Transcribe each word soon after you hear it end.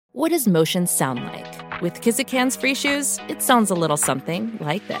What does motion sound like? With Kizikans free shoes, it sounds a little something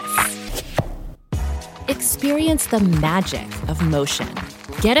like this. Experience the magic of motion.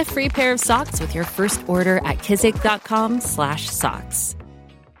 Get a free pair of socks with your first order at kizik.com/socks.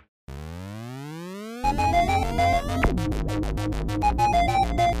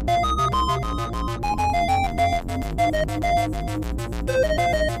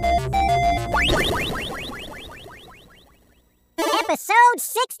 Episode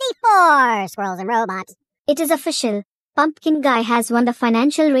 64, Squirrels and Robots. It is official. Pumpkin Guy has won the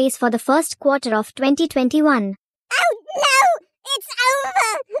financial race for the first quarter of 2021. Oh no! It's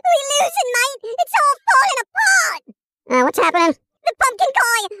over! We're losing, mate! It's all falling apart! What's happening? The Pumpkin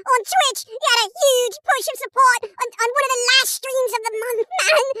Guy on Twitch, he had a huge push of support on one of the last streams of the month,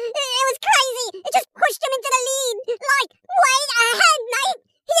 man! It was crazy! It just pushed him into the lead! Like, way ahead, mate!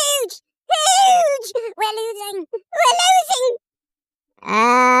 Huge! Huge! We're losing! We're losing!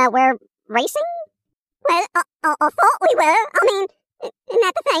 We're racing? Well, I thought we were. I mean, isn't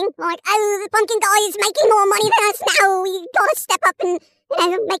that the thing? Like, oh, the Pumpkin Guy is making more money than us now. We gotta step up and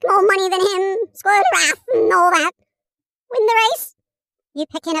make more money than him. Squirt wrath and all that. Win the race? You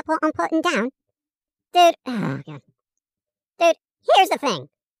picking up what I'm putting down? Dude, oh, God. Dude, here's the thing.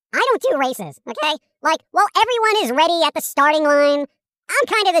 I don't do races, okay? Like, while everyone is ready at the starting line, I'm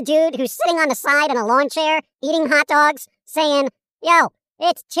kind of the dude who's sitting on the side in a lawn chair, eating hot dogs, saying, yo,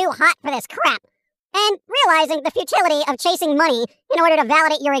 it's too hot for this crap. And realizing the futility of chasing money in order to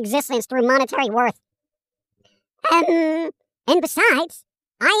validate your existence through monetary worth. And besides,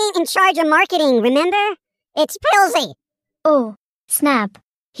 I ain't in charge of marketing, remember? It's Pilsy. Oh, snap.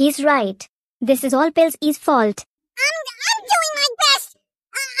 He's right. This is all Pilsy's fault. I'm doing my best.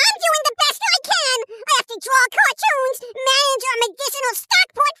 I'm doing the best I can. I have to draw cartoons, manage our medicinal stock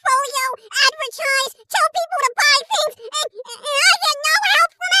portfolio, advertise, tell people to buy things, and I get no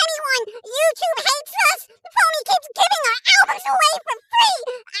help from anyone. YouTube hates us. The phony keeps giving our albums away for free.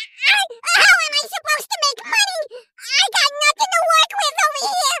 How am I supposed to make money? I got nothing to work with over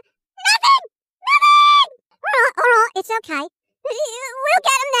here. Nothing. All right, it's okay. We'll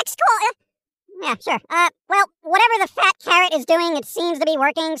get him next quarter. Yeah, sure. Well, whatever the fat carrot is doing, it seems to be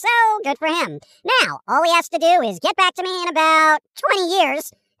working, so good for him. Now, all he has to do is get back to me in about 20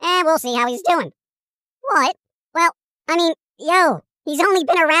 years, and we'll see how he's doing. What? Well, I mean, yo, he's only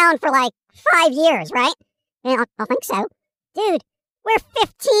been around for like 5 years, right? Yeah, I think so. Dude, we're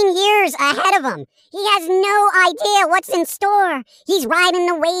 15 years ahead of him. He has no idea what's in store. He's riding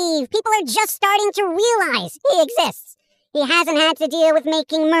the wave. People are just starting to realize he exists. He hasn't had to deal with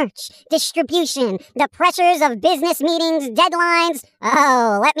making merch, distribution, the pressures of business meetings, deadlines.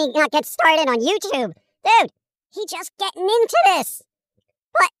 Oh, let me not get started on YouTube. Dude, he's just getting into this.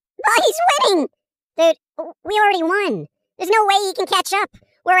 But he's winning. Dude, we already won. There's no way he can catch up.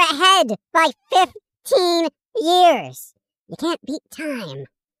 We're ahead by 15 years. You can't beat time.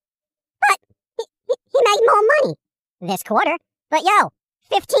 But he made more money this quarter. But yo,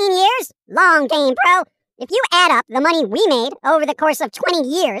 15 years? Long game, bro. If you add up the money we made over the course of 20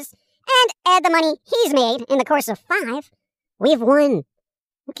 years and add the money he's made in the course of 5, we've won.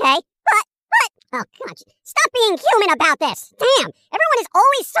 Okay? But, oh God, stop being human about this. Damn, everyone is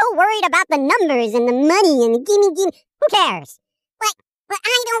always so worried about the numbers and the money and the gimme. Who cares? But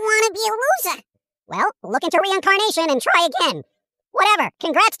I don't want to be a loser. Well, look into reincarnation and try again. Whatever.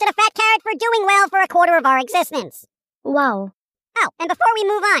 Congrats to the fat carrot for doing well for a quarter of our existence. Wow. Oh, and before we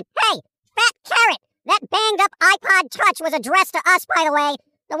move on, hey, fat carrot. That banged-up iPod Touch was addressed to us, by the way.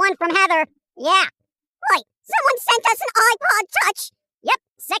 The one from Heather. Yeah. Wait, someone sent us an iPod Touch. Yep,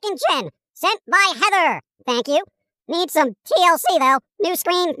 2nd gen. Sent by Heather. Thank you. Need some TLC, though. New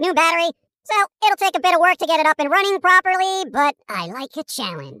screen, new battery. So, it'll take a bit of work to get it up and running properly, but I like a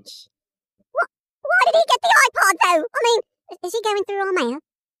challenge. Why did he get the iPod, though? I mean, is he going through our mail?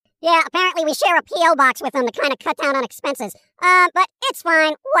 Yeah, apparently we share a P.O. box with them to kind of cut down on expenses. But it's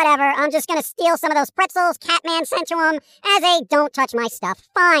fine, whatever. I'm just gonna steal some of those pretzels Catman sent to him as a don't touch my stuff.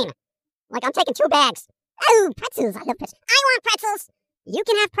 Fine. Like I'm taking 2 bags. Oh, pretzels, I love pretzels. I want pretzels. You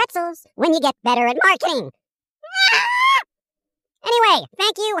can have pretzels when you get better at marketing. Anyway,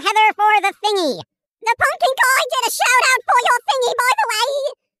 thank you, Heather, for the thingy. The Pumpkin Guy did a shout-out for your thingy, by the way.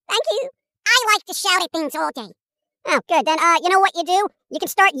 Thank you. I like to shout at things all day. Oh, good. Then, you know what you do? You can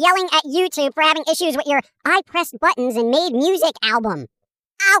start yelling at YouTube for having issues with your I pressed buttons and made music album.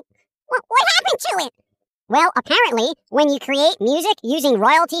 Ow! What happened to it? Well, apparently, when you create music using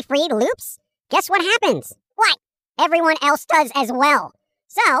royalty-free loops, guess what happens? What? Everyone else does as well.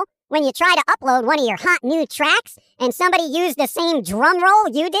 So, when you try to upload one of your hot new tracks and somebody used the same drum roll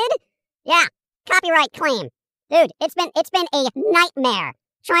you did, yeah, copyright claim. Dude, it's been a nightmare.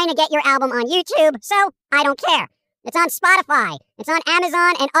 trying to get your album on YouTube, so I don't care. It's on Spotify, it's on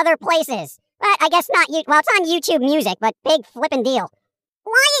Amazon and other places. But I guess not, well, it's on YouTube Music, but big flippin' deal.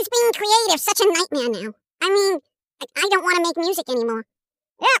 Why is being creative such a nightmare now? I mean, I don't want to make music anymore.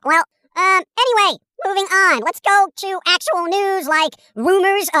 Yeah, well, anyway, moving on. Let's go to actual news like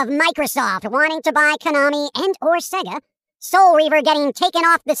rumors of Microsoft wanting to buy Konami and or Sega, Soul Reaver getting taken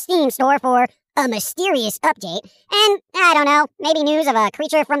off the Steam store for a mysterious update, and, I don't know, maybe news of a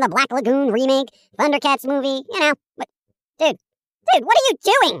Creature from the Black Lagoon remake, Thundercats movie, you know. But, dude, what are you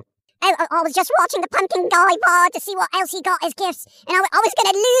doing? I was just watching the Pumpkin Guy VOD to see what else he got as gifts, and I was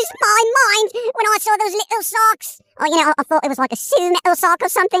gonna lose my mind when I saw those little socks. Oh, you know, I thought it was like a Sue metal sock or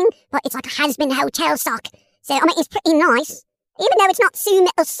something, but it's like a Has-Been Hotel sock. So, I mean, it's pretty nice, even though it's not Sue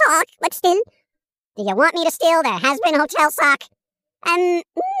metal sock, but still. Do you want me to steal the Has-Been Hotel sock?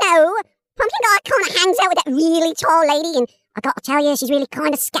 No. Pumpkin Guy kind of hangs out with that really tall lady, and I gotta tell you, she's really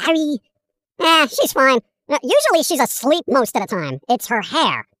kind of scary. She's fine. Usually she's asleep most of the time. It's her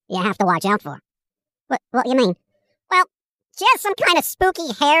hair you have to watch out for. What you mean? Well, she has some kind of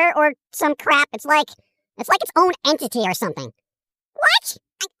spooky hair or some crap. It's like its own entity or something. What?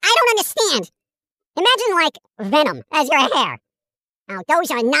 I don't understand. Imagine like Venom as your hair. Now,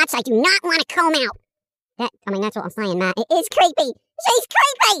 those are nuts I do not want to comb out. That's what I'm saying, Matt. It is creepy. She's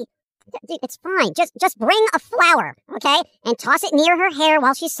creepy! Dude, it's fine. Just bring a flower, okay? And toss it near her hair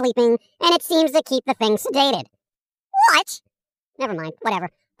while she's sleeping, and it seems to keep the thing sedated. What? Never mind. Whatever.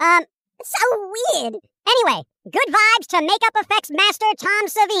 So weird. Anyway, good vibes to makeup effects master Tom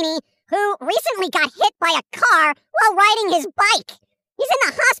Savini, who recently got hit by a car while riding his bike. He's in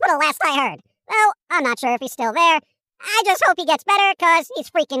the hospital, last I heard. Well, I'm not sure if he's still there. I just hope he gets better, because he's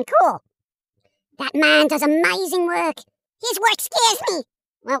freaking cool. That man does amazing work. His work scares me.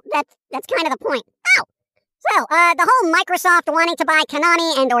 Well, that's kind of the point. Oh! So, the whole Microsoft wanting to buy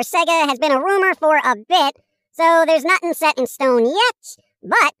Konami and or Sega has been a rumor for a bit, so there's nothing set in stone yet.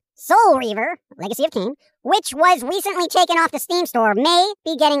 But Soul Reaver, Legacy of Kain, which was recently taken off the Steam store, may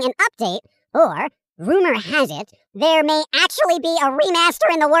be getting an update, or, rumor has it, there may actually be a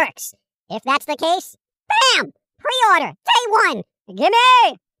remaster in the works. If that's the case, bam! Pre-order, day one!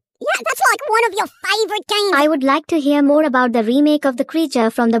 Gimme! Yeah, that's like one of your favorite games. I would like to hear more about the remake of the Creature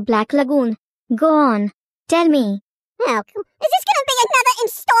from the Black Lagoon. Go on. Tell me. Oh, is this gonna be another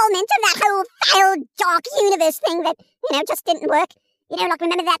installment of that whole failed Dark Universe thing that, just didn't work? Like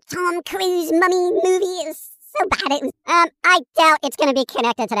remember that Tom Cruise mummy movie? It was so bad it was... I doubt it's gonna be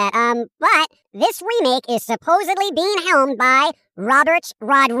connected to that. But this remake is supposedly being helmed by Robert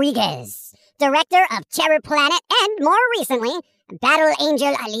Rodriguez, director of Terror Planet and, more recently, Battle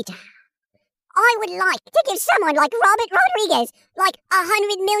Angel Alita. I would like to give someone like Robert Rodriguez like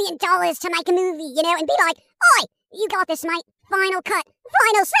 $100 million to make a movie, and be like, "Oi, you got this, mate. Final cut,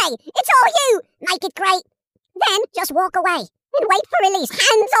 final say. It's all you. Make it great." Then just walk away and wait for release.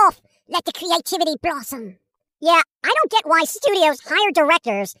 Hands off. Let the creativity blossom. Yeah, I don't get why studios hire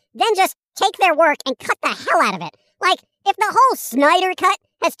directors, then just take their work and cut the hell out of it. Like, if the whole Snyder Cut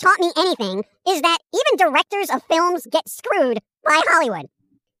has taught me anything, is that even directors of films get screwed by Hollywood.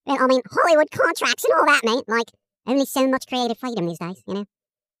 And, Hollywood contracts and all that, mate. Like, only so much creative freedom these days,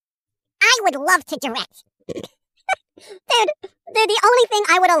 I would love to direct. Dude, the only thing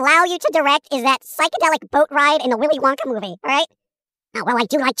I would allow you to direct is that psychedelic boat ride in the Willy Wonka movie, alright? Oh, well, I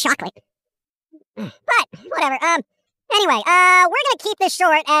do like chocolate. But, whatever, anyway, we're gonna keep this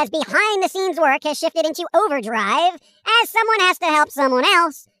short as behind-the-scenes work has shifted into overdrive, as someone has to help someone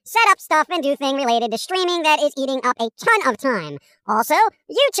else set up stuff and do things related to streaming that is eating up a ton of time. Also,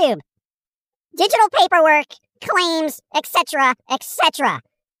 YouTube. Digital paperwork, claims, etc., etc.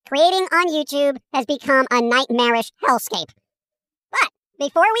 Creating on YouTube has become a nightmarish hellscape. But,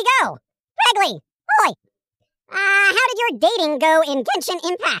 before we go, Begley, oi! How did your dating go in Genshin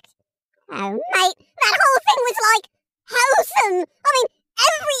Impact? Oh, mate, that whole thing was like, wholesome!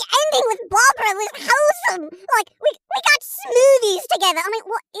 Every ending with Barbara was wholesome! Like, we got smoothies together!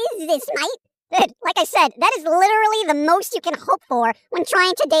 What is this, mate? Dude, like I said, that is literally the most you can hope for when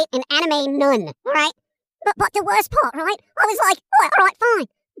trying to date an anime nun, alright? But the worst part, right? I was like, alright, fine.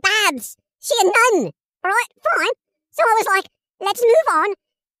 Babs, she a nun, alright, fine. So I was like, let's move on,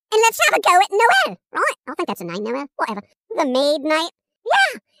 and let's have a go at Noelle, right? I think that's a name, Noelle, whatever. The maid night.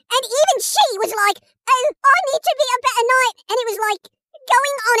 Yeah, and even she was like, oh, I need to be a better night, and it was like,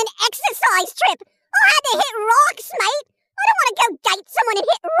 going on an exercise trip. I had to hit rocks, mate. I don't want to go date someone and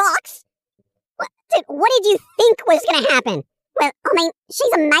hit rocks. What did you think was going to happen? Well,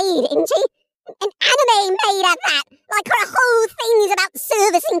 she's a maid, isn't she? An anime maid at that. Like, her whole thing is about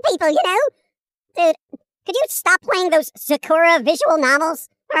servicing people, Dude, could you stop playing those Sakura visual novels?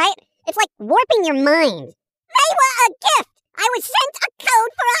 alright? It's like warping your mind. They were a gift! I was sent a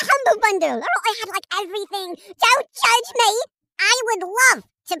code for a Humble Bundle! I had, like, everything. Don't judge me! I would love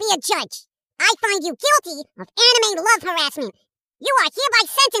to be a judge. I find you guilty of anime love harassment. You are hereby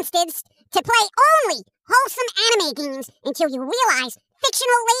sentenced to play only wholesome anime games until you realize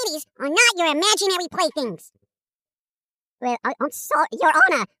fictional ladies are not your imaginary playthings. Well, I'm sorry, Your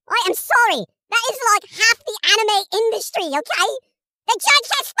Honor. I am sorry. That is like half the anime industry, okay? The judge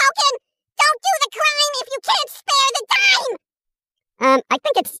has spoken. Don't do the crime if you can't spare the dime. I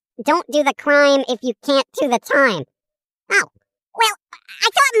think it's don't do the crime if you can't do the time. Oh, well, I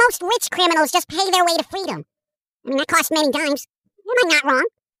thought most rich criminals just pay their way to freedom. I mean, that costs many dimes. Am I not wrong?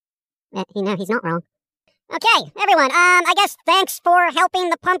 No, he's not wrong. Okay, everyone, I guess thanks for helping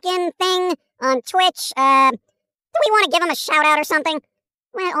the pumpkin thing on Twitch. Do we want to give him a shout-out or something?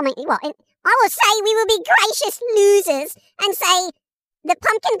 I will say we will be gracious losers and say the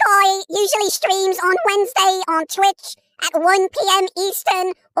pumpkin guy usually streams on Wednesday on Twitch at 1 p.m.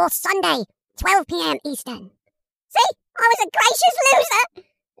 Eastern or Sunday, 12 p.m. Eastern. See? I was a gracious loser.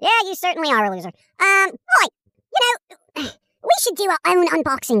 Yeah, you certainly are a loser. We should do our own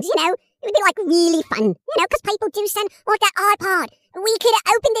unboxings, you know? It would be, like, really fun, you know, because people do send, like, that iPod. We could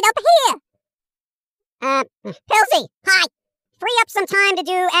have opened it up here. Pilsy, hi. Free up some time to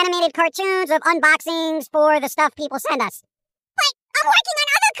do animated cartoons of unboxings for the stuff people send us. But I'm working on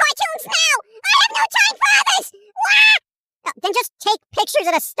other cartoons now. I have no time for others. What? Then just take pictures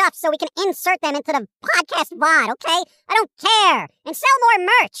of the stuff so we can insert them into the podcast VOD, okay? I don't care. And sell more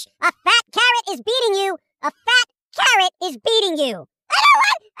merch. A fat carrot is beating you. A fat carrot is beating you. I don't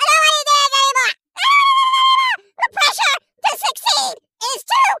want to do this anymore. The pressure to succeed is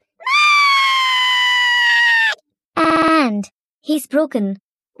too much. And he's broken.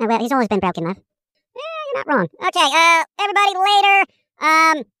 Oh, well, he's always been broken, love. You're not wrong. Okay, everybody later.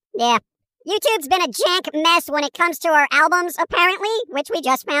 Yeah. YouTube's been a jank mess when it comes to our albums, apparently, which we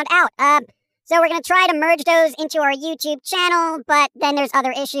just found out. So we're gonna try to merge those into our YouTube channel, but then there's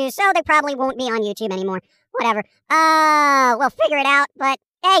other issues, so they probably won't be on YouTube anymore. Whatever. We'll figure it out, but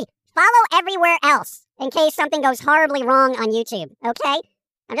hey, follow everywhere else in case something goes horribly wrong on YouTube, okay?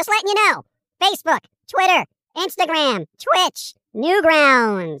 I'm just letting you know. Facebook, Twitter, Instagram, Twitch,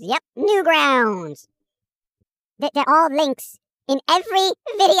 Newgrounds. Yep, Newgrounds. They're all links in every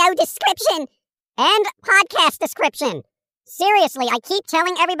video description and podcast description. Seriously, I keep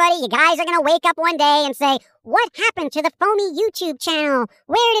telling everybody you guys are gonna wake up one day and say, what happened to the phony YouTube channel?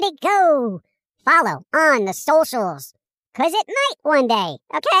 Where did it go? Follow on the socials, 'cause it might one day,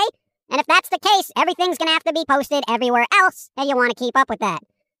 okay? And if that's the case, everything's gonna have to be posted everywhere else, and you want to keep up with that.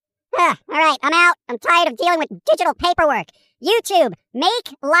 All right, I'm out. I'm tired of dealing with digital paperwork. YouTube,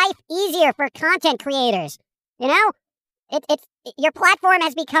 make life easier for content creators. You know? Your platform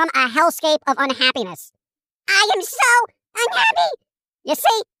has become a hellscape of unhappiness. I am so unhappy! You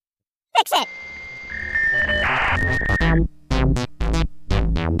see? Fix it!